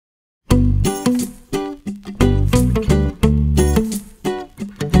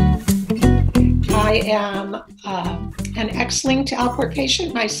am an X-linked Alport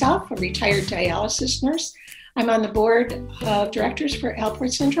patient myself, a retired dialysis nurse. I'm on the board of directors for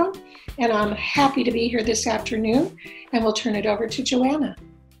Alport syndrome, and I'm happy to be here this afternoon, and we'll turn it over to Joanna.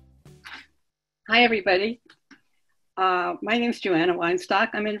 Hi, everybody. My name is Joanna Weinstock.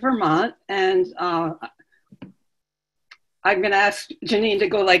 I'm in Vermont, and I'm going to ask Janine to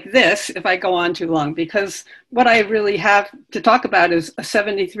go like this if I go on too long, because what I really have to talk about is a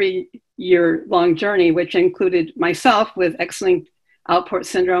 73-year-long journey, which included myself with X-linked Alport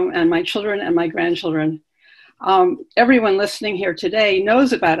syndrome and my children and my grandchildren. Everyone listening here today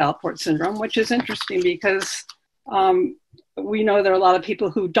knows about Alport syndrome, which is interesting because we know there are a lot of people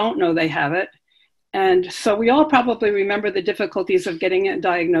who don't know they have it. And so we all probably remember the difficulties of getting a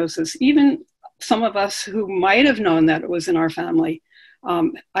diagnosis. Even some of us who might have known that it was in our family,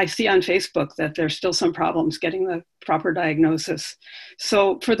 I see on Facebook that there's still some problems getting the proper diagnosis.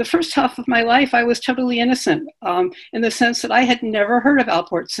 So for the first half of my life, I was totally innocent in the sense that I had never heard of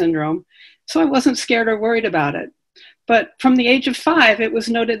Alport syndrome. So I wasn't scared or worried about it. But from the age of 5, it was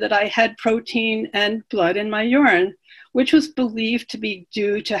noted that I had protein and blood in my urine, which was believed to be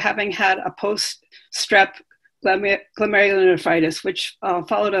due to having had a post-strep glomerulonephritis, which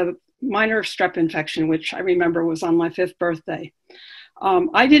followed a minor strep infection, which I remember was on my 5th birthday.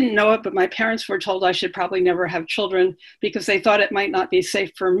 I didn't know it, but my parents were told I should probably never have children because they thought it might not be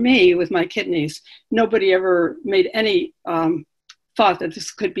safe for me with my kidneys. Nobody ever made any thought that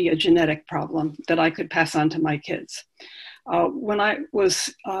this could be a genetic problem that I could pass on to my kids. When I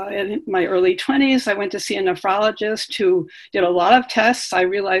was in my early 20s, I went to see a nephrologist who did a lot of tests. I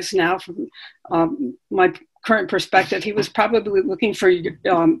realize now from my current perspective, he was probably looking for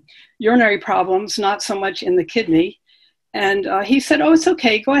urinary problems, not so much in the kidney. And he said, oh, it's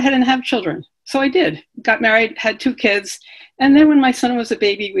okay, go ahead and have children. So I did, got married, had 2 kids. And then when my son was a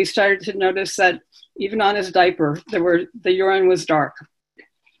baby, we started to notice that even on his diaper, the urine was dark.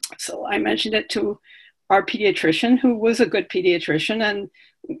 So I mentioned it to our pediatrician, who was a good pediatrician. And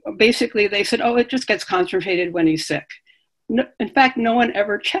basically they said, oh, it just gets concentrated when he's sick. No, in fact, no one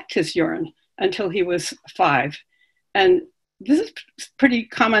ever checked his urine until he was 5. And this is pretty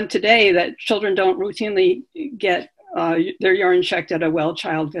common today that children don't routinely get their urine checked at a well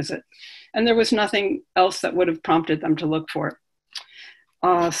child visit. And there was nothing else that would have prompted them to look for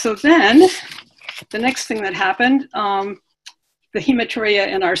it. So then the next thing that happened, the hematuria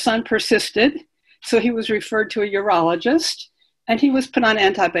in our son persisted. So he was referred to a urologist, and he was put on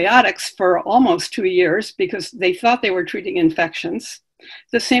antibiotics for almost 2 years because they thought they were treating infections. At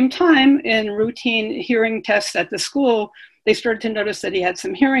the same time, in routine hearing tests at the school, they started to notice that he had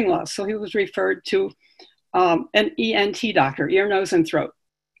some hearing loss. So he was referred to an ENT doctor, ear, nose, and throat,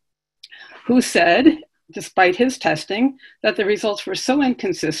 who said, despite his testing, that the results were so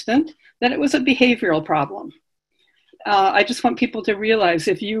inconsistent that it was a behavioral problem. I just want people to realize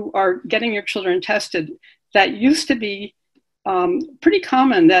if you are getting your children tested, that used to be pretty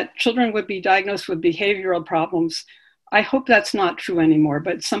common that children would be diagnosed with behavioral problems. I hope that's not true anymore,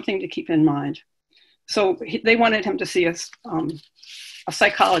 but it's something to keep in mind. So they wanted him to see a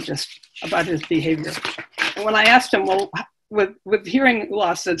psychologist about his behavior. And when I asked him, well, with hearing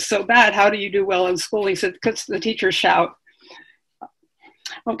loss that's so bad, how do you do well in school? He said, because the teachers shout.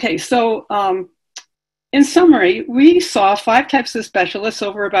 Okay, so in summary, we saw 5 types of specialists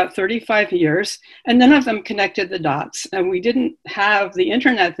over about 35 years, and none of them connected the dots. And we didn't have the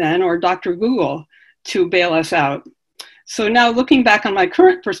internet then or Dr. Google to bail us out. So now looking back on my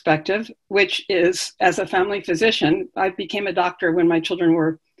current perspective, which is as a family physician, I became a doctor when my children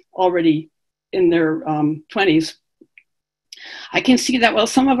were already in their 20s. I can see that while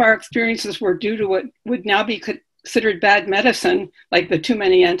some of our experiences were due to what would now be considered bad medicine, like the too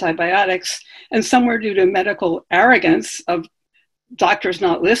many antibiotics, and some were due to medical arrogance of doctors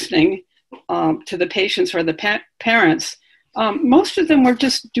not listening to the patients or the parents. Most of them were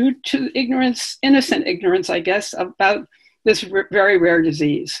just due to ignorance, innocent ignorance, I guess, about this very rare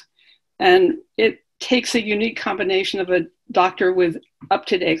disease. And it takes a unique combination of a doctor with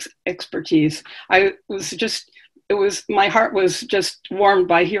up-to-date expertise. My heart was just warmed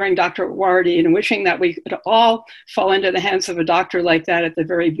by hearing Dr. Wardy and wishing that we could all fall into the hands of a doctor like that at the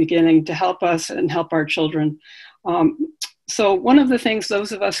very beginning to help us and help our children. So one of the things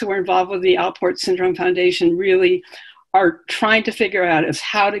those of us who are involved with the Alport Syndrome Foundation really are trying to figure out is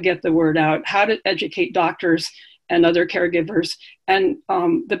how to get the word out, how to educate doctors and other caregivers, and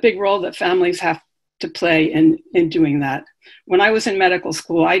the big role that families have to play in doing that. When I was in medical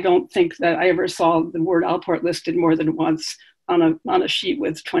school, I don't think that I ever saw the word Alport listed more than once on a sheet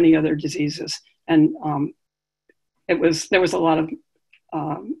with 20 other diseases. And there was a lot of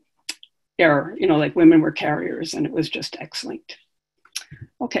error, like women were carriers, and it was just X-linked.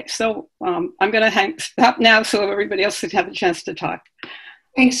 Okay, so I'm going to stop now so everybody else can have a chance to talk.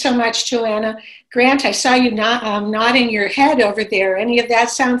 Thanks so much, Joanna. Grant, I saw you nodding your head over there. Any of that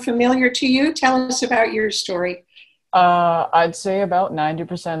sound familiar to you? Tell us about your story. I'd say about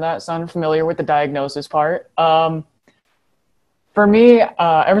 90% of that sounded familiar with the diagnosis part. For me,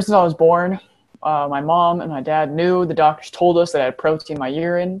 ever since I was born, my mom and my dad knew, the doctors told us that I had protein in my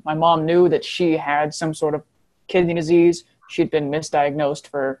urine. My mom knew that she had some sort of kidney disease. She'd been misdiagnosed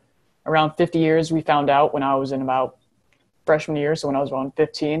for around 50 years. We found out when I was in about freshman year, so when I was around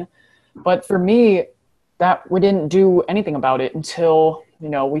 15. But for me, that we didn't do anything about it until,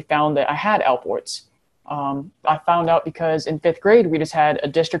 we found that I had Alports. I found out because in 5th grade, we just had a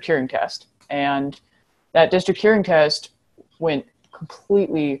district hearing test. And that district hearing test went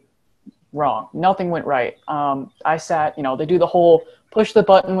completely wrong. Nothing went right. I sat, they do the whole push the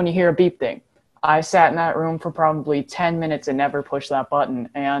button when you hear a beep thing. I sat in that room for probably 10 minutes and never pushed that button.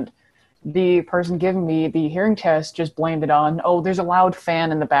 And the person giving me the hearing test just blamed it on, oh, there's a loud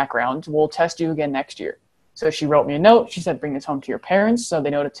fan in the background. We'll test you again next year. So she wrote me a note. She said, bring this home to your parents so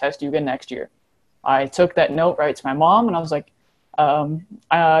they know to test you again next year. I took that note right to my mom, and I was like,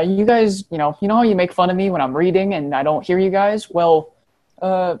 you guys, you know how you make fun of me when I'm reading and I don't hear you guys? Well,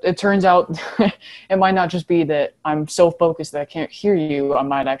 it turns out it might not just be that I'm so focused that I can't hear you. I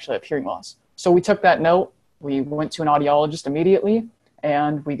might actually have hearing loss. So we took that note. We went to an audiologist immediately,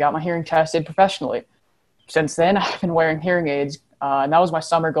 and we got my hearing tested professionally. Since then, I've been wearing hearing aids, and that was my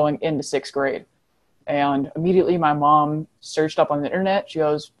summer going into 6th grade. And immediately my mom searched up on the internet. She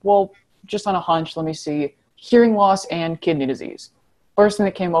goes, well, just on a hunch, let me see, hearing loss and kidney disease. First thing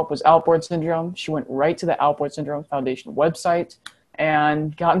that came up was Alport syndrome. She went right to the Alport Syndrome Foundation website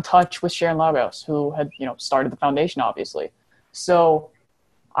and got in touch with Sharon Labos, who had, started the foundation, obviously. So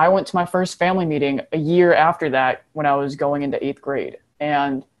I went to my first family meeting a year after that when I was going into 8th grade.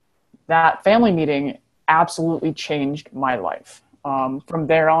 And that family meeting absolutely changed my life. From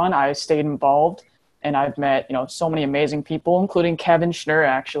there on, I stayed involved, and I've met, so many amazing people, including Kevin Schnur,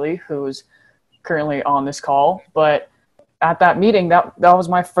 actually, who's currently on this call. But at that meeting, that was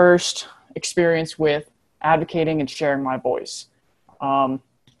my first experience with advocating and sharing my voice.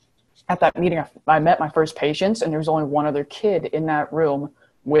 At that meeting, I met my first patients, and there was only one other kid in that room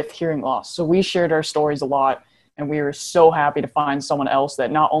with hearing loss. So we shared our stories a lot, and we were so happy to find someone else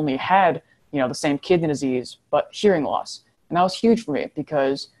that not only had, the same kidney disease, but hearing loss. And that was huge for me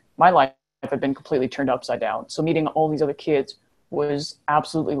because my life had been completely turned upside down. So meeting all these other kids was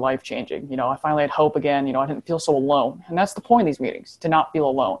absolutely life-changing. I finally had hope again. I didn't feel so alone. And that's the point of these meetings, to not feel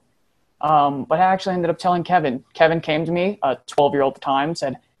alone. But I actually ended up telling Kevin. Kevin came to me, a 12-year-old at the time,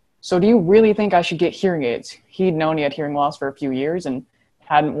 said, so do you really think I should get hearing aids? He'd known he had hearing loss for a few years and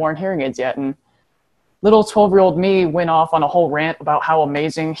hadn't worn hearing aids yet. And little 12-year-old me went off on a whole rant about how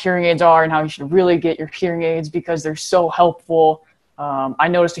amazing hearing aids are and how you should really get your hearing aids because they're so helpful. I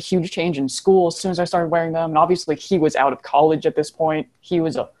noticed a huge change in school as soon as I started wearing them. And obviously he was out of college at this point. He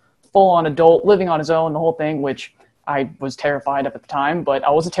was a full-on adult living on his own, the whole thing, which I was terrified of at the time, but I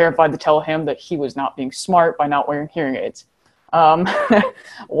wasn't terrified to tell him that he was not being smart by not wearing hearing aids.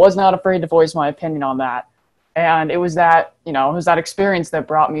 Was not afraid to voice my opinion on that. And it was that, experience that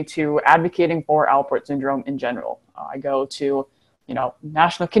brought me to advocating for Alport syndrome in general. I go to,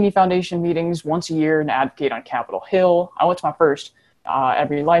 National Kidney Foundation meetings once a year and advocate on Capitol Hill. I went to my first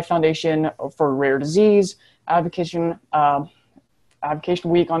Every Life Foundation for Rare Disease advocation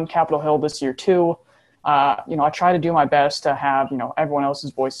week on Capitol Hill this year too. I try to do my best to have, everyone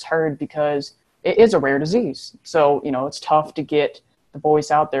else's voice heard because it is a rare disease. So, it's tough to get the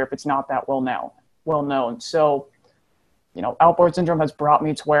voice out there if it's not that well known. So, Alport syndrome has brought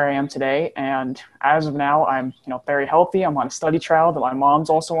me to where I am today. And as of now, I'm, very healthy. I'm on a study trial that my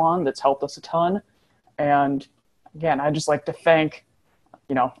mom's also on that's helped us a ton. And again, I just like to thank,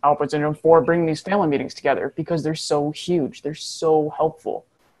 Alport syndrome for bringing these family meetings together because they're so huge. They're so helpful.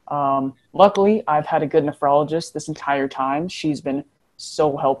 Luckily, I've had a good nephrologist this entire time. She's been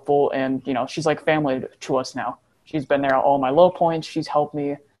so helpful, and, she's like family to us now. She's been there at all my low points. She's helped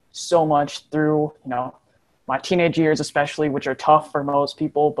me so much through, my teenage years especially, which are tough for most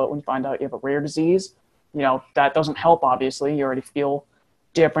people. But when you find out you have a rare disease, that doesn't help, obviously. You already feel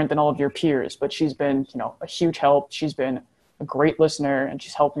different than all of your peers. But she's been, a huge help. She's been a great listener, and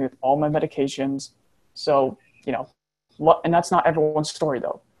she's helped me with all my medications. So, and that's not everyone's story,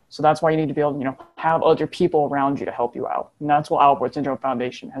 though. So that's why you need to be able to, have other people around you to help you out. And that's what Alport Syndrome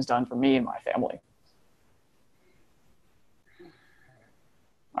Foundation has done for me and my family.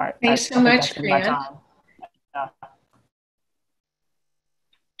 All right. Thanks so much, Grant.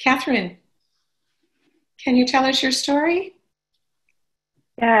 Katherine, Can you tell us your story?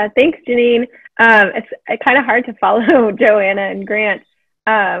 Yeah, thanks, Janine. It's kind of hard to follow Joanna and Grant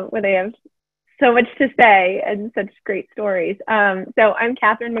where they have so much to say and such great stories. So I'm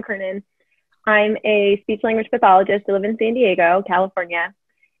Katherine McKernan. I'm a speech-language pathologist. I live in San Diego, California.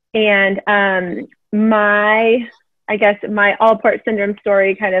 And my Alport syndrome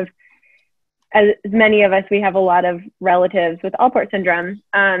story, kind of, as many of us, we have a lot of relatives with Alport syndrome.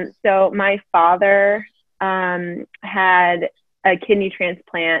 So my father had a kidney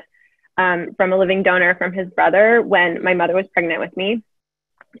transplant from a living donor from his brother when my mother was pregnant with me.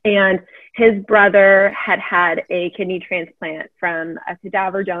 And his brother had had a kidney transplant from a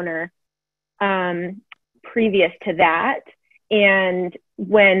cadaver donor previous to that. And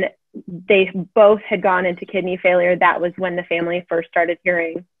when they both had gone into kidney failure, that was when the family first started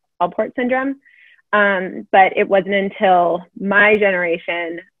hearing Alport syndrome. But it wasn't until my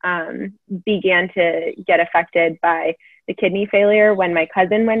generation began to get affected by the kidney failure when my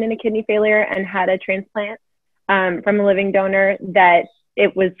cousin went into kidney failure and had a transplant from a living donor that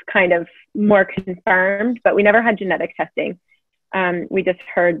it was kind of more confirmed, but we never had genetic testing. We just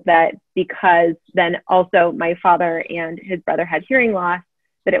heard that because then also my father and his brother had hearing loss,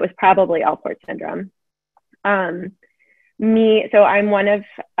 that it was probably Alport syndrome. So I'm one of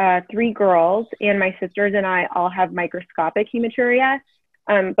 3 girls, and my sisters and I all have microscopic hematuria,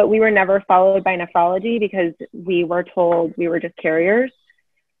 but we were never followed by nephrology because we were told we were just carriers.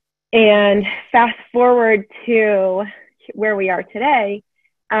 And fast forward to where we are today,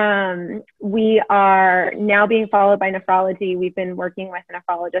 we are now being followed by nephrology. We've been working with a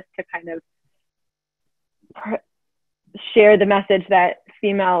nephrologist to kind of share the message that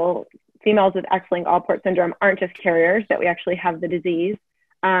females with X-linked Alport syndrome aren't just carriers, that we actually have the disease,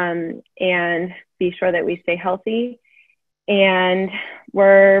 and be sure that we stay healthy. And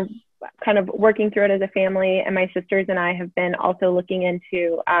we're kind of working through it as a family. And my sisters and I have been also looking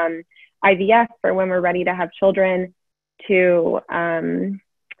into IVF for when we're ready to have children, to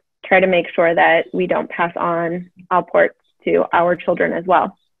try to make sure that we don't pass on Alport to our children as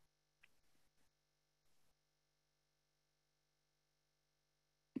well.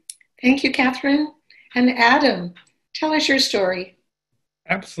 Thank you, Katherine. And Adam, tell us your story.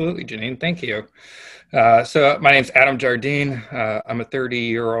 Absolutely, Janine. Thank you. So my name's Adam Jardine. I'm a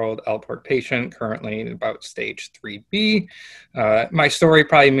 30-year-old Alport patient, currently in about stage 3B. My story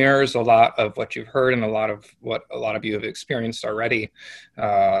probably mirrors a lot of what you've heard and a lot of what a lot of you have experienced already.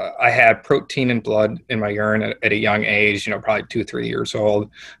 I had protein in blood in my urine at a young age, probably 2-3 years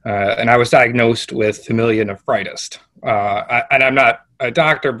old, and I was diagnosed with familial nephritis. And I'm not a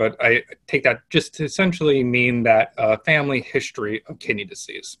doctor, but I take that just to essentially mean that family history of kidney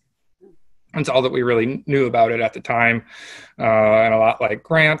disease. That's all that we really knew about it at the time. And a lot like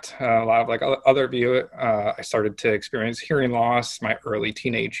Grant, a lot of like other of you, I started to experience hearing loss my early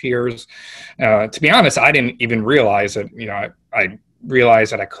teenage years. To be honest, I didn't even realize it. I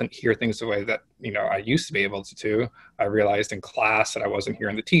realized that I couldn't hear things the way that, I used to be able to. I realized in class that I wasn't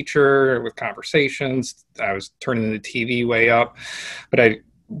hearing the teacher with conversations. I was turning the TV way up, but I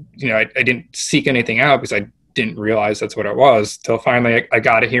didn't seek anything out because I didn't realize that's what it was till finally I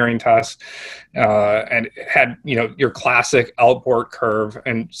got a hearing test, and it had, your classic Alport curve.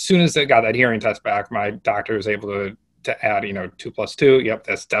 And as soon as I got that hearing test back, my doctor was able to add, 2 + 2. Yep,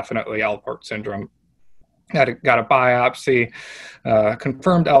 that's definitely Alport syndrome. Got a biopsy,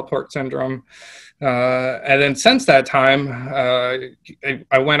 confirmed Alport syndrome. And then since that time,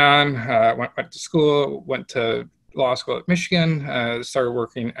 I went to school, went to law school at Michigan, started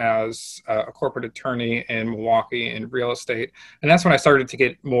working as a corporate attorney in Milwaukee in real estate. And that's when I started to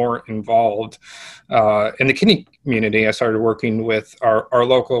get more involved in the kidney community. I started working with our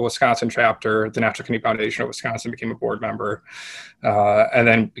local Wisconsin chapter, the National Kidney Foundation of Wisconsin, became a board member, and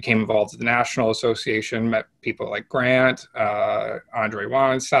then became involved with the National Association, met people like Grant, Andre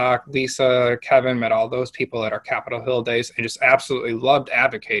Weinstock, Lisa, Kevin, met all those people at our Capitol Hill days, and just absolutely loved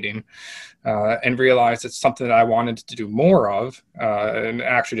advocating. And realized it's something that I wanted to do more of, and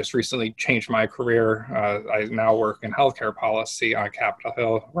actually just recently changed my career. I now work in healthcare policy on Capitol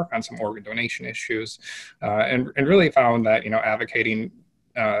Hill, work on some organ donation issues, and really found that, advocating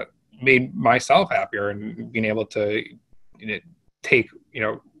made myself happier, and being able to take,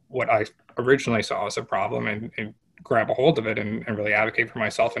 what I originally saw as a problem and grab a hold of it and really advocate for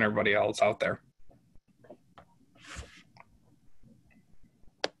myself and everybody else out there.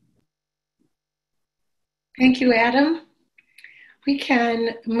 Thank you, Adam. We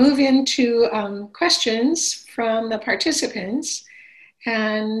can move into questions from the participants,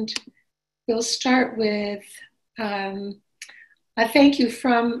 and we'll start with a thank you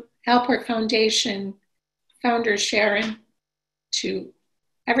from Alport Foundation founder Sharon, to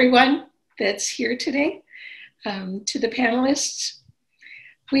everyone that's here today, to the panelists.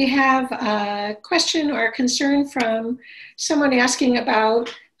 We have a question or a concern from someone asking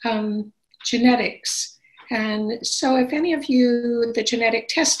about genetics. And so if any of you, the genetic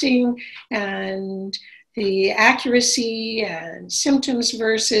testing and the accuracy and symptoms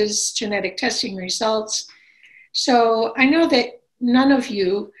versus genetic testing results. So I know that none of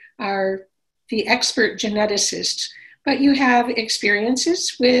you are the expert geneticists, but you have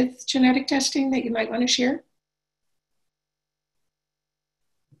experiences with genetic testing that you might want to share?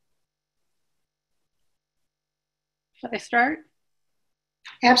 Should I start?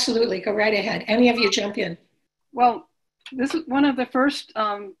 Absolutely, go right ahead. Any of you jump in. Well, this is one of the first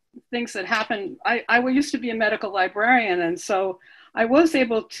things that happened. I used to be a medical librarian, and so I was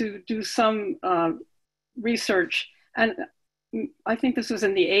able to do some research. And I think this was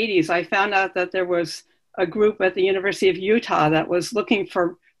in the 80s. I found out that there was a group at the University of Utah that was looking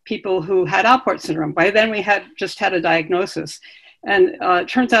for people who had Alport syndrome. By then we had just had a diagnosis. And it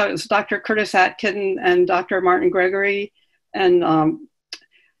turns out it was Dr. Curtis Atkin and Dr. Martin Gregory. And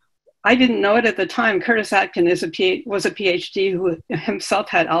I didn't know it at the time. Curtis Atkin was a PhD who himself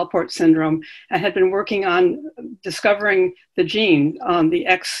had Alport syndrome and had been working on discovering the gene, the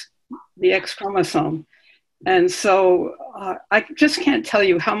X chromosome. And so I just can't tell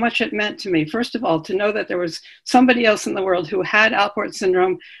you how much it meant to me, first of all, to know that there was somebody else in the world who had Alport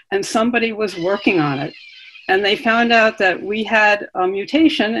syndrome and somebody was working on it. And they found out that we had a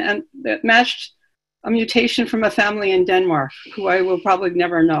mutation and that matched a mutation from a family in Denmark, who I will probably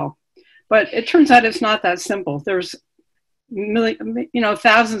never know. But it turns out it's not that simple. There's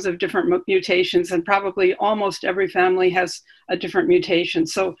thousands of different mutations, and probably almost every family has a different mutation.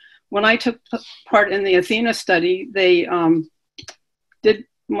 So when I took part in the Athena study, they did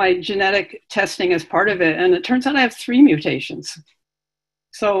my genetic testing as part of it, and it turns out I have 3 mutations.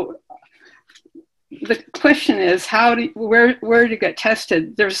 So the question is, where to get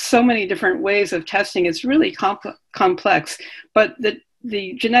tested? There's so many different ways of testing. It's really complex, but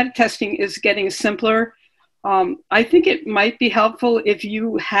the genetic testing is getting simpler. I think it might be helpful if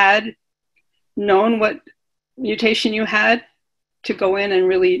you had known what mutation you had to go in and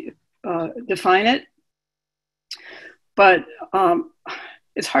really define it. But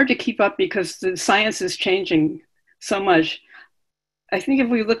it's hard to keep up because the science is changing so much. I think if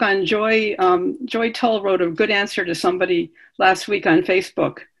we look on Joy Tull wrote a good answer to somebody last week on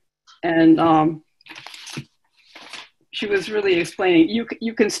Facebook. And she was really explaining,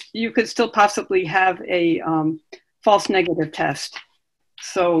 you could still possibly have a false negative test.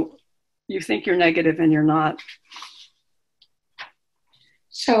 So you think you're negative and you're not.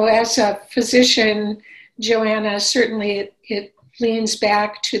 So as a physician, Joanna, certainly it leans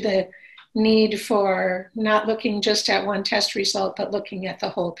back to the need for not looking just at one test result, but looking at the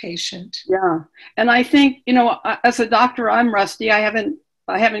whole patient. Yeah, and I think, as a doctor, I'm rusty. I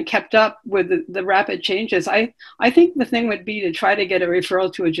haven't kept up with the rapid changes. I think the thing would be to try to get a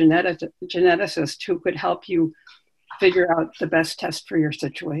referral to a geneticist who could help you figure out the best test for your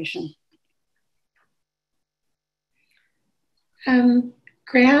situation.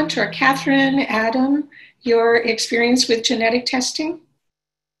 Grant or Katherine, Adam, your experience with genetic testing?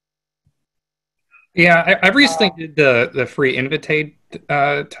 Yeah, I recently did the free Invitae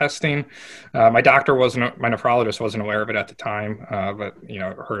testing. My nephrologist wasn't aware of it at the time, but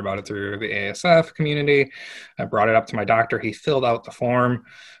heard about it through the ASF community. I brought it up to my doctor. He filled out the form.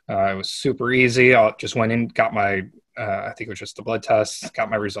 It was super easy. I just went in, got my, I think it was just the blood test, got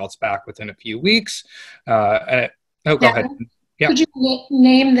my results back within a few weeks. Go ahead. Yeah. Could you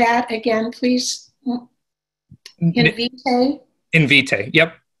name that again, please? Invitae? Invitae,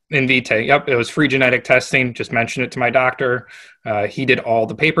 yep. Invitae, yep. It was free genetic testing. Just mentioned it to my doctor. He did all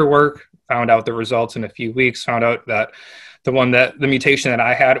the paperwork, found out the results in a few weeks, found out that the mutation that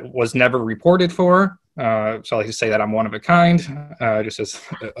I had was never reported for. So I like to say that I'm one of a kind, just as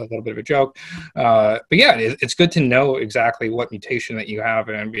a little bit of a joke. But yeah, it's good to know exactly what mutation that you have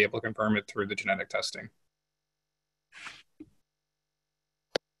and be able to confirm it through the genetic testing.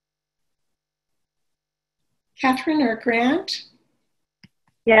 Katherine or Grant?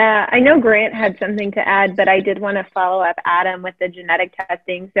 Yeah, I know Grant had something to add, but I did want to follow up Adam with the genetic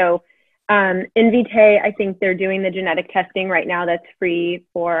testing. So Invitae, I think they're doing the genetic testing right now that's free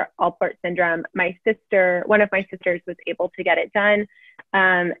for Alport syndrome. One of my sisters was able to get it done.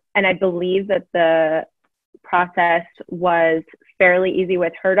 And I believe that the process was fairly easy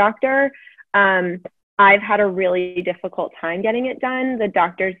with her doctor. I've had a really difficult time getting it done. The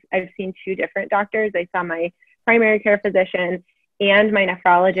doctors, I've seen 2 different doctors. I saw my primary care physician and my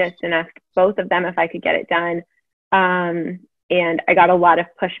nephrologist and asked both of them if I could get it done. And I got a lot of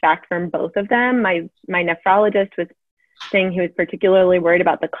pushback from both of them. My nephrologist was saying he was particularly worried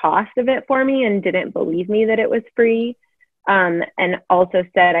about the cost of it for me and didn't believe me that it was free. And also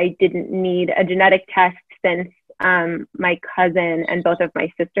said I didn't need a genetic test since my cousin and both of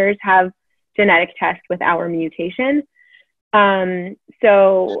my sisters have genetic tests with our mutation.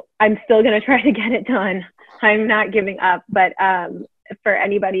 So I'm still going to try to get it done. I'm not giving up, but for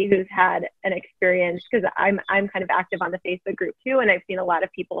anybody who's had an experience, because I'm kind of active on the Facebook group too, and I've seen a lot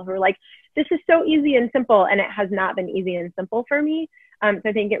of people who are like, this is so easy and simple, and it has not been easy and simple for me. So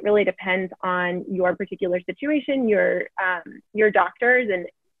I think it really depends on your particular situation, your doctors, and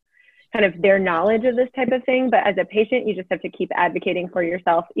kind of their knowledge of this type of thing. But as a patient, you just have to keep advocating for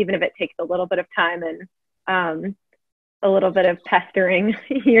yourself, even if it takes a little bit of time and a little bit of pestering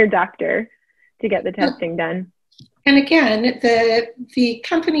your doctor to get the testing done. And again, the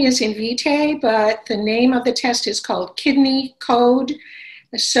company is Invitae, but the name of the test is called Kidney Code.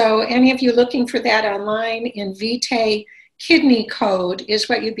 So any of you looking for that online, Invitae Kidney Code is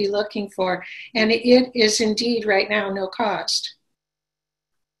what you'd be looking for. And it is indeed right now no cost.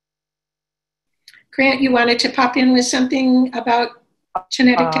 Grant, you wanted to pop in with something about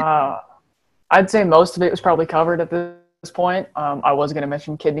genetic testing? I'd say most of it was probably covered at this point. I was going to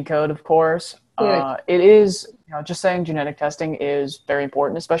mention Kidney Code, of course. It is, just saying genetic testing is very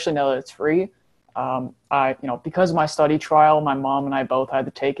important, especially now that it's free. Because of my study trial, my mom and I both had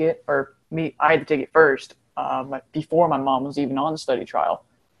to take it, I had to take it first, before my mom was even on the study trial.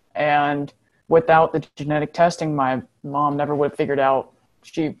 And without the genetic testing, my mom never would have figured out,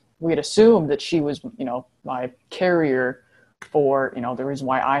 we had assumed that she was, my carrier for, the reason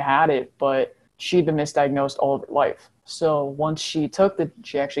why I had it, but she'd been misdiagnosed all of her life. So once she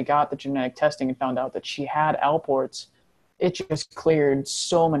actually got the genetic testing and found out that she had Alports, it just cleared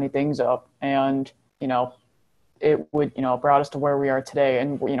so many things up. And, it would, brought us to where we are today.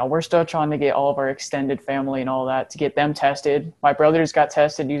 And, we're still trying to get all of our extended family and all that to get them tested. My brothers got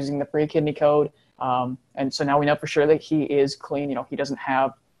tested using the free Kidney Code. And so now we know for sure that he is clean. He doesn't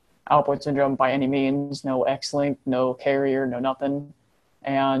have Alport syndrome by any means, no X-link, no carrier, no nothing.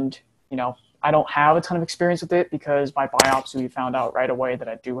 And, I don't have a ton of experience with it because by biopsy we found out right away that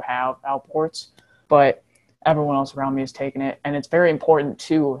I do have Alports, but everyone else around me is taking it. And it's very important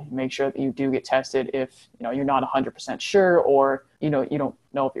to make sure that you do get tested if, you're not 100% sure, or, you don't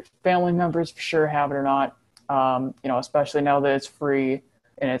know if your family members for sure have it or not. Especially now that it's free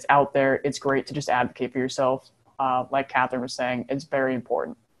and it's out there, it's great to just advocate for yourself. Like Katherine was saying, it's very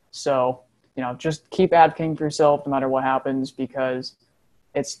important. So, just keep advocating for yourself no matter what happens, because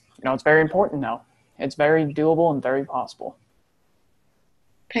it's very important now. It's very doable and very possible.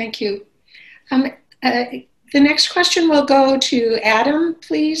 Thank you. The next question will go to Adam,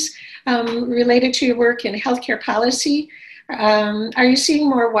 please, related to your work in healthcare policy. Are you seeing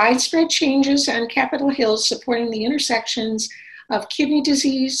more widespread changes on Capitol Hill supporting the intersections of kidney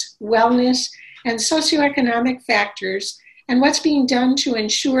disease, wellness, and socioeconomic factors, and what's being done to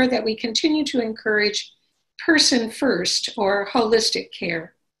ensure that we continue to encourage person-first or holistic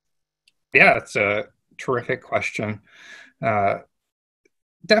care? Yeah, it's a terrific question.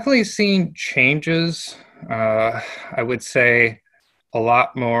 Definitely seeing changes. I would say a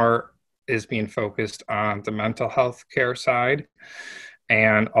lot more is being focused on the mental health care side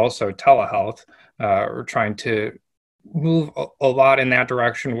and also telehealth. We're trying to move a lot in that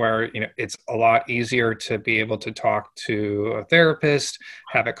direction where it's a lot easier to be able to talk to a therapist,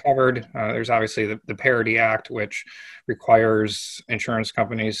 have it covered. There's obviously the Parity Act, which requires insurance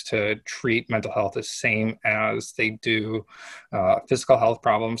companies to treat mental health the same as they do physical health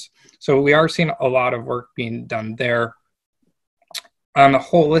problems. So we are seeing a lot of work being done there. On the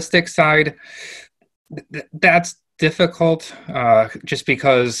holistic side, that's difficult just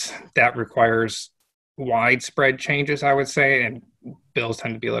because that requires widespread changes, I would say, and bills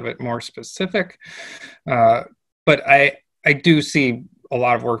tend to be a little bit more specific. But I do see a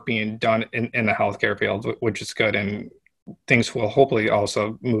lot of work being done in the healthcare field, which is good, and things will hopefully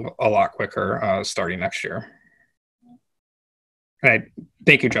also move a lot quicker starting next year. And I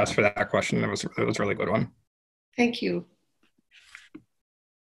thank you, Jess, for that question. It was a really good one. Thank you.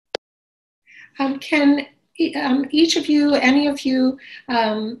 Can each of you, any of you,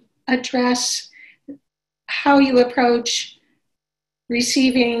 address how you approach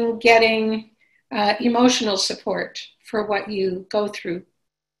receiving, getting emotional support for what you go through?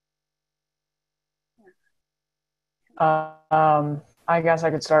 I guess I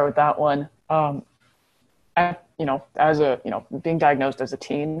could start with that one. Being diagnosed as a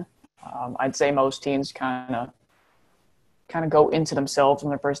teen, I'd say most teens kind kind of go into themselves when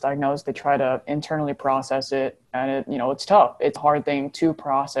they're first diagnosed. They try to internally process it, and it's tough. It's a hard thing to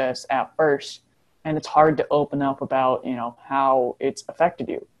process at first, and it's hard to open up about, how it's affected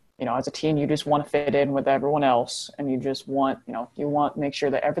you. As a teen, you just want to fit in with everyone else, and you just want, you want to make sure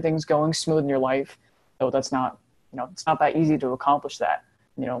that everything's going smooth in your life. So that's not, it's not that easy to accomplish that.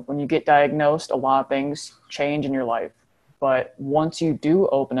 When you get diagnosed, a lot of things change in your life. But once you do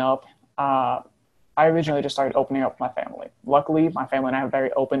open up, I originally just started opening up with my family. Luckily, my family and I have a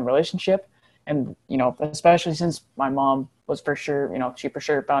very open relationship. And, especially since my mom was for sure, she for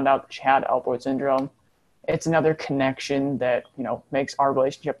sure found out that she had Alport syndrome. It's another connection that, makes our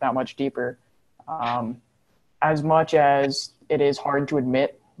relationship that much deeper. As much as it is hard to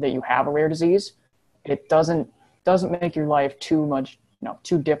admit that you have a rare disease, it doesn't make your life too much,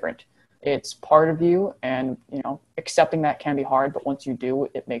 too different. It's part of you, and, accepting that can be hard, but once you do,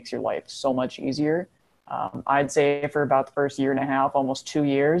 it makes your life so much easier. I'd say for about the first year and a half, almost 2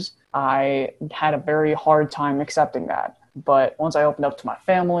 years, I had a very hard time accepting that. But once I opened up to my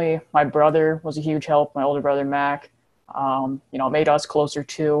family, my brother was a huge help, my older brother, Mac, made us closer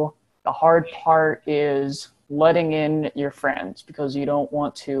too. The hard part is letting in your friends, because you don't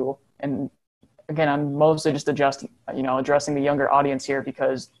want to, and again, I'm mostly just addressing the younger audience here,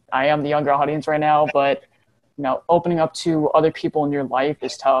 because I am the younger audience right now, but opening up to other people in your life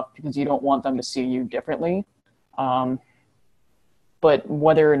is tough because you don't want them to see you differently. But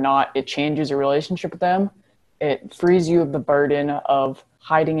whether or not it changes your relationship with them, it frees you of the burden of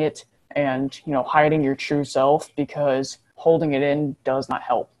hiding it and, hiding your true self, because holding it in does not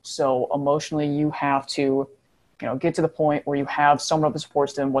help. So emotionally, you have to, get to the point where you have someone that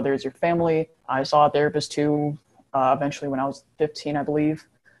supports them, whether it's your family. I saw a therapist too, eventually when I was 15, I believe.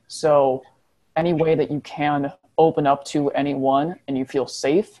 So any way that you can open up to anyone and you feel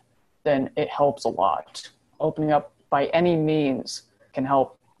safe, then it helps a lot. Opening up by any means can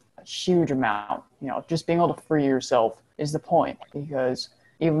help a huge amount. Just being able to free yourself is the point, because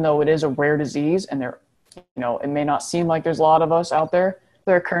even though it is a rare disease and it may not seem like there's a lot of us out there,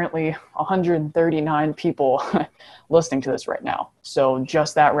 there are currently 139 people listening to this right now. So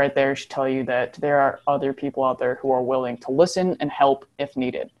just that right there should tell you that there are other people out there who are willing to listen and help if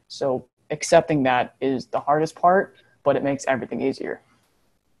needed. So accepting that is the hardest part, but it makes everything easier.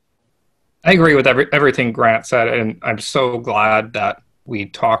 I agree with everything Grant said, and I'm so glad that we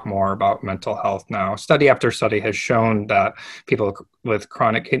talk more about mental health now. Study after study has shown that people with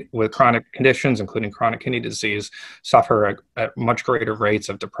chronic conditions, including chronic kidney disease, suffer at much greater rates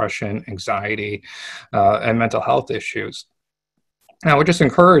of depression, anxiety, and mental health issues. And I would just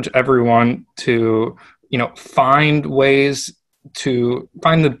encourage everyone to, find the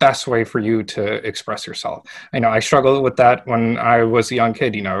best way for you to express yourself. I know I struggled with that when I was a young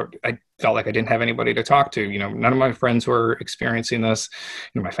kid. I felt like I didn't have anybody to talk to. None of my friends were experiencing this.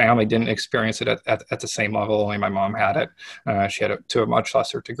 My family didn't experience it at the same level. Only my mom had it. She had it to a much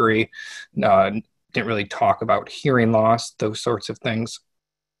lesser degree. Didn't really talk about hearing loss, those sorts of things.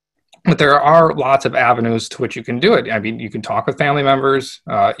 But there are lots of avenues to which you can do it. I mean, you can talk with family members.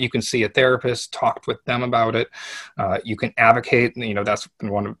 You can see a therapist, talk with them about it. You can advocate. That's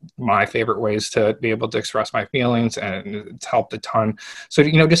one of my favorite ways to be able to express my feelings, and it's helped a ton. So,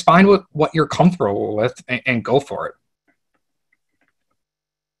 just find what you're comfortable with and go for it.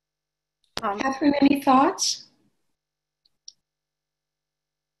 Katherine, any thoughts?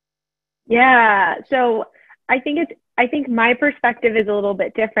 Yeah, so I think my perspective is a little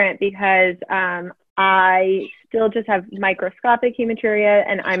bit different, because I still just have microscopic hematuria,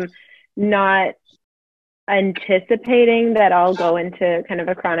 and I'm not anticipating that I'll go into kind of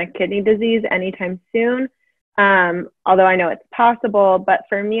a chronic kidney disease anytime soon, although I know it's possible. But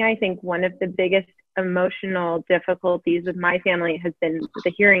for me, I think one of the biggest emotional difficulties with my family has been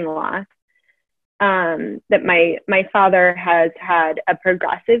the hearing loss. That my father has had a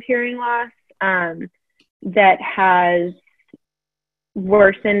progressive hearing loss that has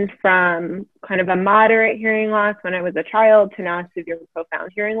worsened from kind of a moderate hearing loss when I was a child to now severe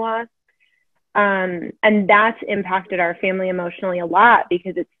profound hearing loss. And that's impacted our family emotionally a lot,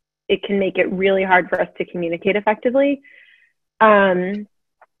 because it can make it really hard for us to communicate effectively. And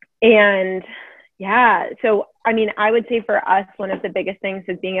yeah, so I mean, I would say for us, one of the biggest things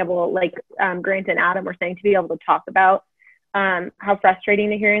is being able, like Grant and Adam were saying, to be able to talk about how frustrating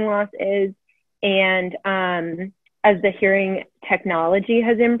the hearing loss is. And as the hearing technology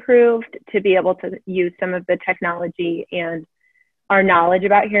has improved, to be able to use some of the technology and our knowledge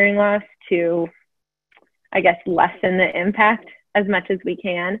about hearing loss to, I guess, lessen the impact as much as we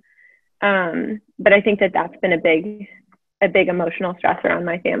can. But I think that that's been a big emotional stressor on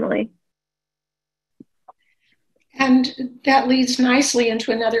my family. And that leads nicely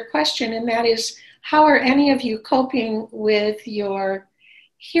into another question, and that is, how are any of you coping with your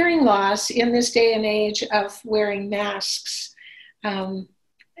hearing loss in this day and age of wearing masks and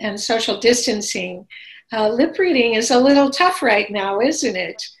social distancing? Lip reading is a little tough right now, isn't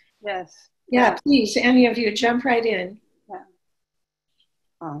it? Yes. Yeah, please, any of you, jump right in.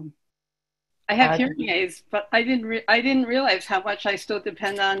 Yeah. I have hearing aids, but I didn't realize how much I still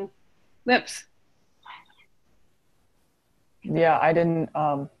depend on lips. Yeah, I didn't.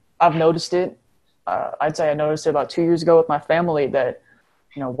 I've noticed it. I'd say I noticed it about 2 years ago with my family that,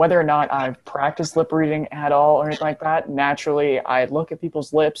 whether or not I've practiced lip reading at all or anything like that, naturally I look at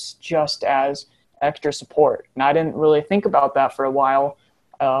people's lips just as extra support. And I didn't really think about that for a while.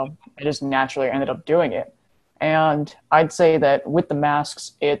 I just naturally ended up doing it. And I'd say that with the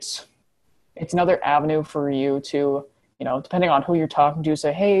masks, it's another avenue for you to, depending on who you're talking to,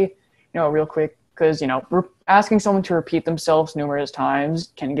 say, hey, real quick, because, asking someone to repeat themselves numerous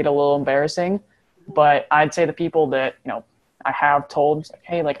times can get a little embarrassing. But I'd say the people that, I have told, like,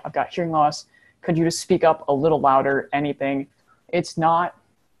 hey, I've got hearing loss, could you just speak up a little louder, anything? It's not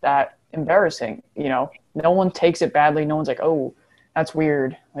that embarrassing, No one takes it badly. No one's like, oh, that's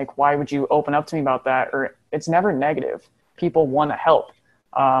weird. Why would you open up to me about that? Or it's never negative. People want to help.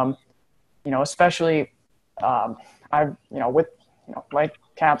 Especially, like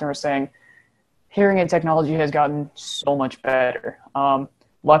Katherine was saying, hearing aid technology has gotten so much better.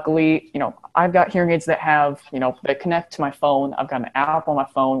 Luckily, I've got hearing aids that have, that connect to my phone. I've got an app on my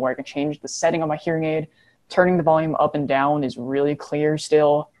phone where I can change the setting of my hearing aid. Turning the volume up and down is really clear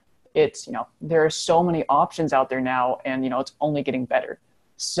still. It's, there are so many options out there now, and, it's only getting better.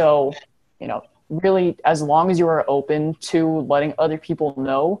 So, really, as long as you are open to letting other people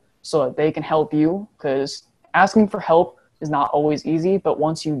know so that they can help you, because asking for help is not always easy, but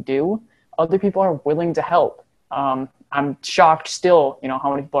once you do, other people are willing to help. I'm shocked still,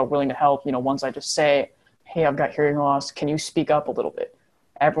 how many people are willing to help, once I just say, hey, I've got hearing loss, can you speak up a little bit?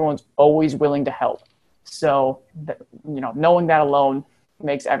 Everyone's always willing to help. So, knowing that alone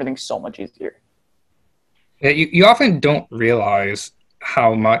makes everything so much easier. Yeah, you often don't realize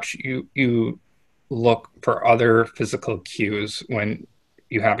how much you look for other physical cues when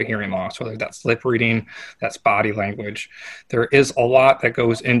you have a hearing loss, whether that's lip reading, that's body language. There is a lot that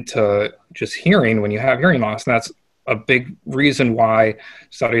goes into just hearing when you have hearing loss, and that's a big reason why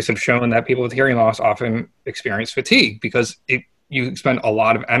studies have shown that people with hearing loss often experience fatigue, because you spend a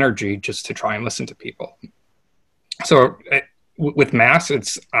lot of energy just to try and listen to people. So with masks,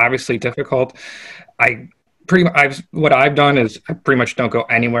 it's obviously difficult. What I've done is I pretty much don't go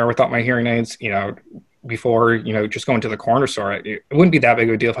anywhere without my hearing aids. Before, just going to the corner store, it wouldn't be that big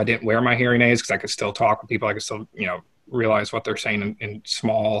of a deal if I didn't wear my hearing aids, because I could still talk with people. I could still, realize what they're saying in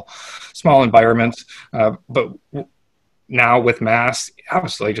small environments. But now with masks,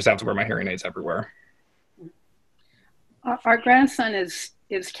 obviously, I just have to wear my hearing aids everywhere. Our grandson is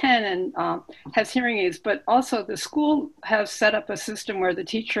 10 and has hearing aids, but also the school has set up a system where the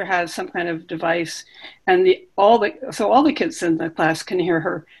teacher has some kind of device, and all the kids in the class can hear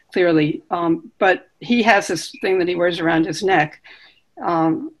her clearly. But he has this thing that he wears around his neck,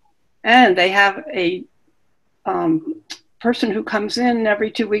 and they have a person who comes in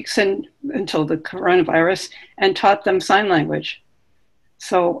every 2 weeks until the coronavirus and taught them sign language.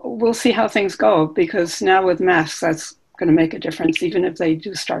 So we'll see how things go, because now with masks, that's going to make a difference, even if they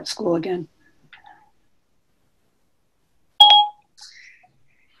do start school again.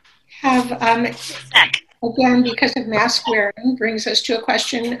 Again, because of mask wearing, brings us to a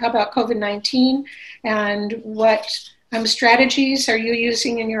question about COVID-19 and what strategies are you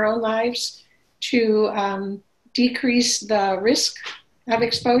using in your own lives to decrease the risk of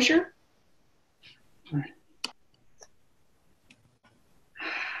exposure?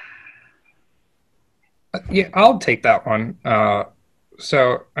 Yeah, I'll take that one.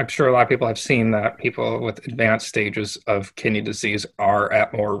 So I'm sure a lot of people have seen that people with advanced stages of kidney disease are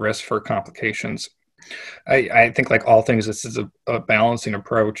at more risk for complications. I think, like all things, this is a balancing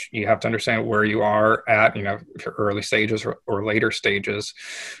approach. You have to understand where you are at, if you're early stages or later stages,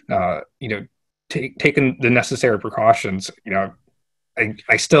 taking the necessary precautions.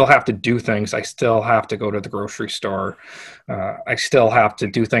 I still have to do things. I still have to go to the grocery store. I still have to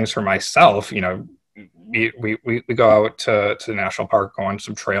do things for myself. We go out to the national park, go on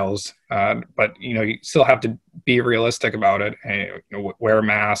some trails, but you still have to be realistic about it. And, wear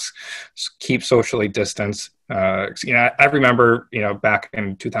masks, keep socially distanced. I remember, back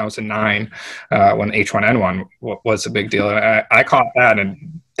in 2009 when H1N1 was a big deal. I caught that,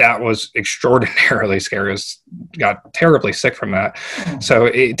 and that was extraordinarily scary. I got terribly sick from that. So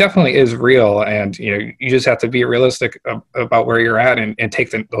it definitely is real, and you just have to be realistic about where you're at and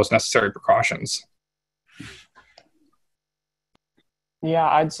take those necessary precautions. Yeah,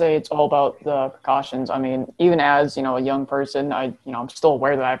 I'd say it's all about the precautions. I mean, even as, a young person, I'm still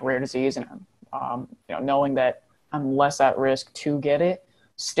aware that I have rare disease, and, knowing that I'm less at risk to get it,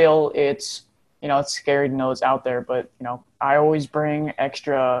 still it's scary to know it's out there. But, I always bring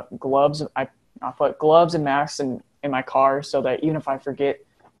extra gloves. I put gloves and masks in my car so that even if I forget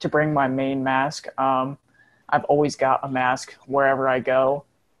to bring my main mask, I've always got a mask wherever I go.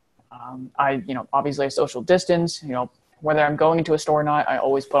 Obviously I social distance, whether I'm going into a store or not, I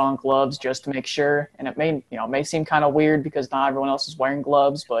always put on gloves just to make sure. And it may seem kind of weird because not everyone else is wearing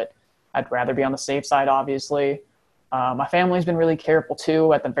gloves, but I'd rather be on the safe side, obviously. My family's been really careful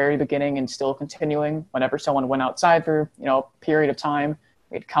too at the very beginning and still continuing. Whenever someone went outside for, a period of time,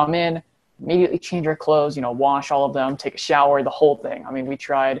 we'd come in, immediately change our clothes, wash all of them, take a shower, the whole thing. I mean, we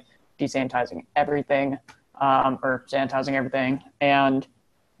tried desanitizing everything, or sanitizing everything. And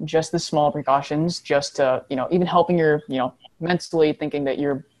just the small precautions, just to, even helping your, mentally thinking that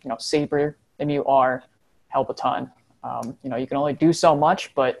you're, safer than you are, help a ton. You can only do so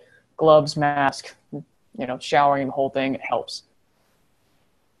much, but gloves, mask, showering, the whole thing, it helps.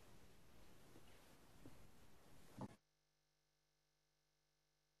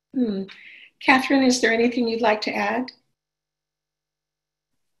 Katherine, is there anything you'd like to add?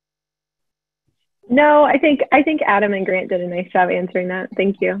 No, I think Adam and Grant did a nice job answering that.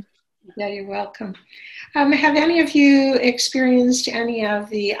 Thank you. Yeah, you're welcome. Have any of you experienced any of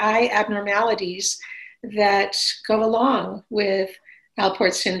the eye abnormalities that go along with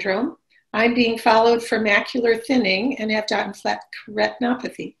Alport syndrome? I'm being followed for macular thinning and have Diamond-Flap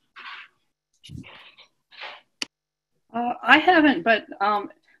retinopathy. I haven't, but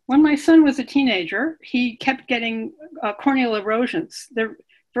when my son was a teenager, he kept getting corneal erosions. They're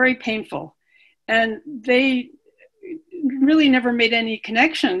very painful. And they really never made any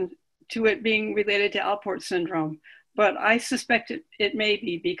connection to it being related to Alport syndrome. But I suspect it may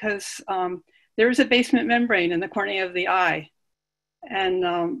be because there is a basement membrane in the cornea of the eye. And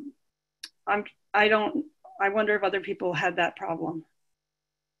I wonder if other people had that problem.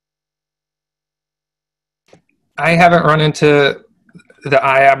 I haven't run into the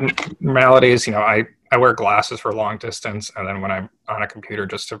eye abnormalities. I wear glasses for long distance, and then when I'm on a computer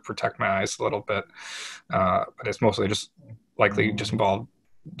just to protect my eyes a little bit. But it's mostly likely involved.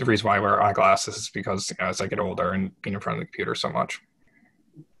 The reason why I wear eyeglasses is because as I get older and being in front of the computer so much.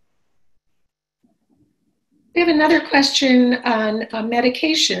 We have another question on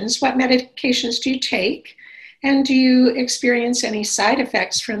medications. What medications do you take? And do you experience any side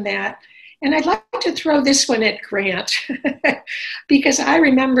effects from that? And I'd like to throw this one at Grant because I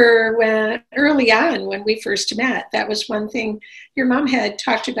remember early on when we first met, that was one thing your mom had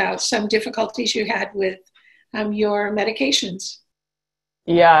talked about, some difficulties you had with your medications.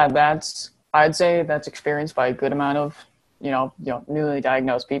 Yeah, I'd say that's experienced by a good amount of, newly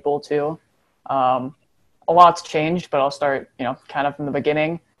diagnosed people too. A lot's changed, but I'll start, kind of from the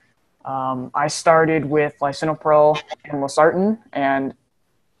beginning. I started with lisinopril and losartan, and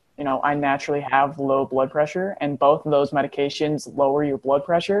I naturally have low blood pressure, and both of those medications lower your blood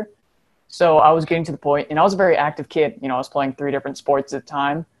pressure. So I was getting to the point, and I was a very active kid. I was playing 3 different sports at the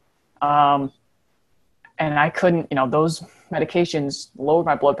time. And I couldn't, those medications lowered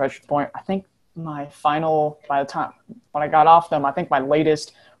my blood pressure to the point. I think by the time when I got off them, I think my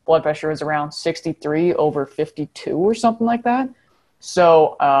latest blood pressure was around 63/52 or something like that.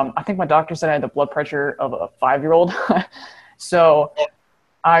 So I think my doctor said I had the blood pressure of a 5-year-old. So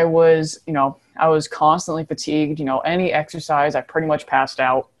I was constantly fatigued. Any exercise, I pretty much passed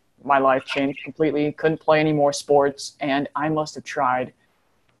out. My life changed completely. Couldn't play any more sports, and I must have tried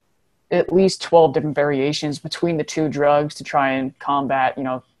at least 12 different variations between the 2 drugs to try and combat,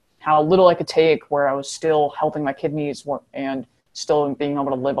 how little I could take, where I was still helping my kidneys and still being able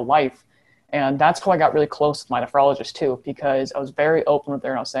to live a life. And that's how I got really close with my nephrologist too, because I was very open with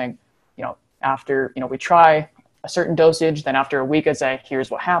her, and I was saying, after, we try a certain dosage, then after a week I'd say,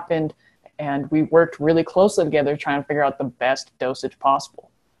 here's what happened. And we worked really closely together trying to figure out the best dosage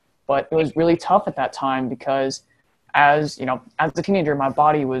possible. But it was really tough at that time because as a teenager, my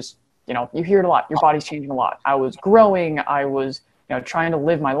body was, you hear it a lot, your body's changing a lot. I was growing, I was, trying to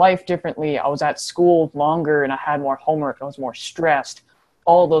live my life differently. I was at school longer and I had more homework, I was more stressed.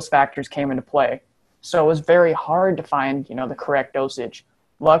 All of those factors came into play. So it was very hard to find, the correct dosage.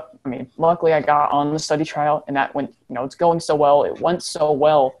 luckily I got on the study trial, and that went, it's going so well. It went so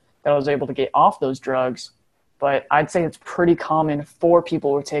well that I was able to get off those drugs. But I'd say it's pretty common for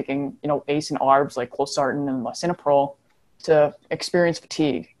people who are taking, ACE and ARBs like closartan and lisinopril to experience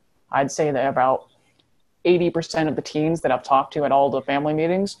fatigue. I'd say that about 80% of the teens that I've talked to at all the family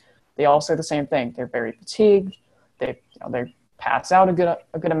meetings, they all say the same thing. They're very fatigued. They pass out a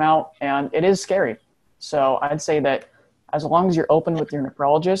good amount, and it is scary. So I'd say that as long as you're open with your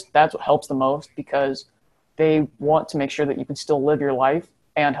nephrologist, that's what helps the most, because they want to make sure that you can still live your life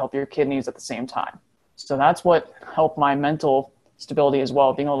and help your kidneys at the same time. So that's what helped my mental stability as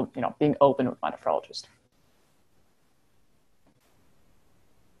well, being open with my nephrologist.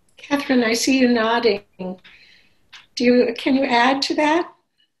 Katherine, I see you nodding. Can you add to that?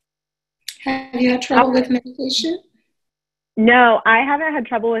 Have you had trouble with medication? No, I haven't had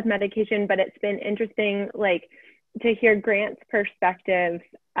trouble with medication, but it's been interesting, to hear Grant's perspective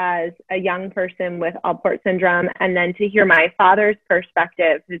as a young person with Alport syndrome, and then to hear my father's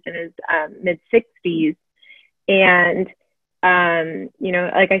perspective, who's in his mid-60s. And,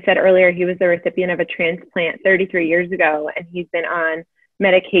 like I said earlier, he was the recipient of a transplant 33 years ago, and he's been on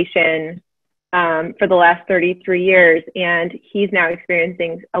medication for the last 33 years, and he's now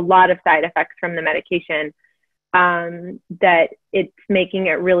experiencing a lot of side effects from the medication, that it's making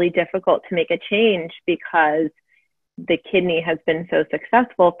it really difficult to make a change because the kidney has been so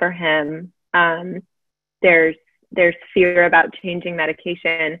successful for him. There's fear about changing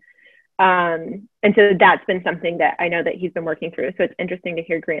medication. And so that's been something that I know that he's been working through. So it's interesting to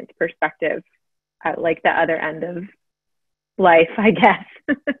hear Grant's perspective at the other end of life, I guess.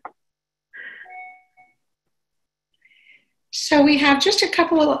 So we have just a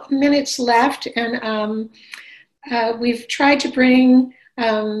couple of minutes left, and we've tried to bring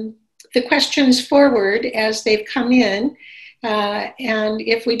the questions forward as they've come in. And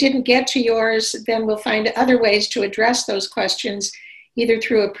if we didn't get to yours, then we'll find other ways to address those questions, either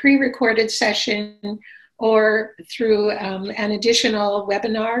through a pre-recorded session or through an additional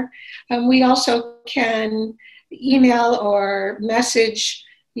webinar. We also can email or message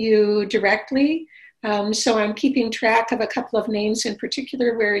you directly. So I'm keeping track of a couple of names in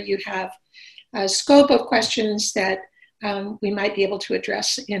particular where you have a scope of questions that we might be able to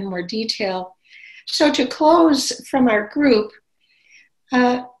address in more detail. So to close from our group,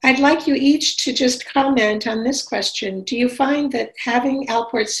 I'd like you each to just comment on this question. Do you find that having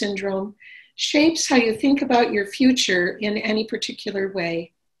Alport syndrome shapes how you think about your future in any particular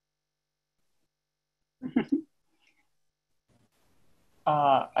way?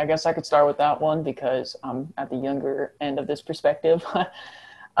 I guess I could start with that one because I'm at the younger end of this perspective.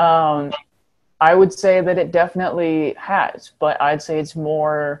 I would say that it definitely has, but I'd say it's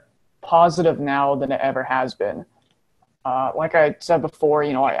more positive now than it ever has been. Like I said before,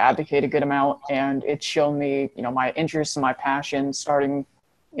 I advocate a good amount, and it's shown me, my interests and my passion starting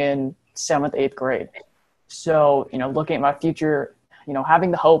in 7th, 8th grade. So, looking at my future,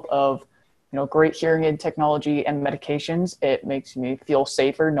 having the hope of, great hearing aid technology and medications, it makes me feel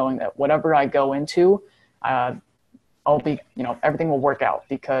safer knowing that whatever I go into, I'll be, everything will work out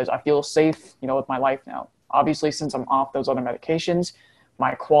because I feel safe, with my life now. Obviously, since I'm off those other medications,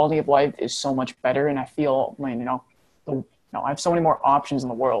 my quality of life is so much better, and I feel, I have so many more options in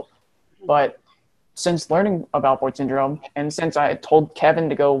the world. But since learning about Alport syndrome, and since I told Kevin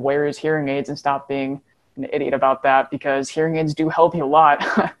to go wear his hearing aids and stop being an idiot about that, because hearing aids do help you a lot,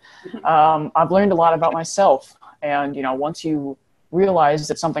 I've learned a lot about myself. And, once you realize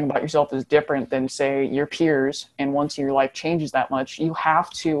that something about yourself is different than, say, your peers, and once your life changes that much, you have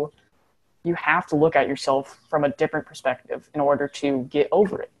to look at yourself from a different perspective in order to get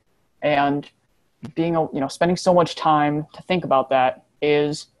over it. And spending so much time to think about that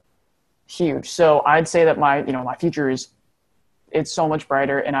is huge. So I'd say that my future it's so much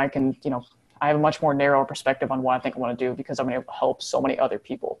brighter, and I can, I have a much more narrow perspective on what I think I want to do because I'm able to help so many other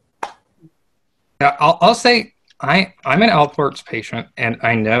people. Yeah, I'll say I'm an Alport's patient, and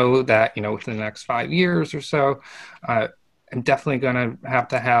I know that, within the next 5 years or so, I'm definitely going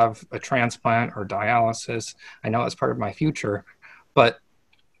to have a transplant or dialysis. I know it's part of my future, but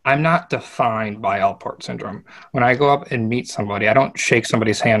I'm not defined by Alport syndrome. When I go up and meet somebody, I don't shake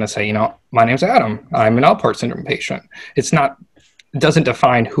somebody's hand and say, my name's Adam. I'm an Alport syndrome patient. It doesn't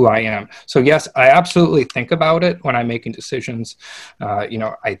define who I am. So yes, I absolutely think about it when I'm making decisions.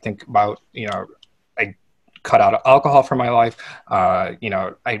 I think about, I cut out alcohol from my life. I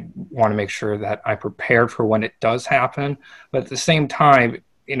want to make sure that I'm prepared for when it does happen. But at the same time,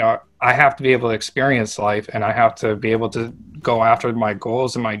 I have to be able to experience life, and I have to be able to go after my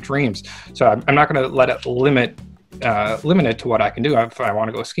goals and my dreams. So I'm not going to let it limit limited to what I can do. If I want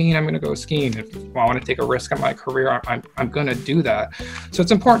to go skiing, I'm going to go skiing. If I want to take a risk on my career, I'm going to do that. So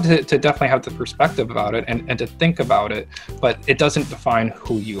it's important to definitely have the perspective about it and to think about it, but it doesn't define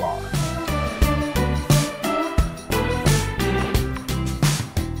who you are.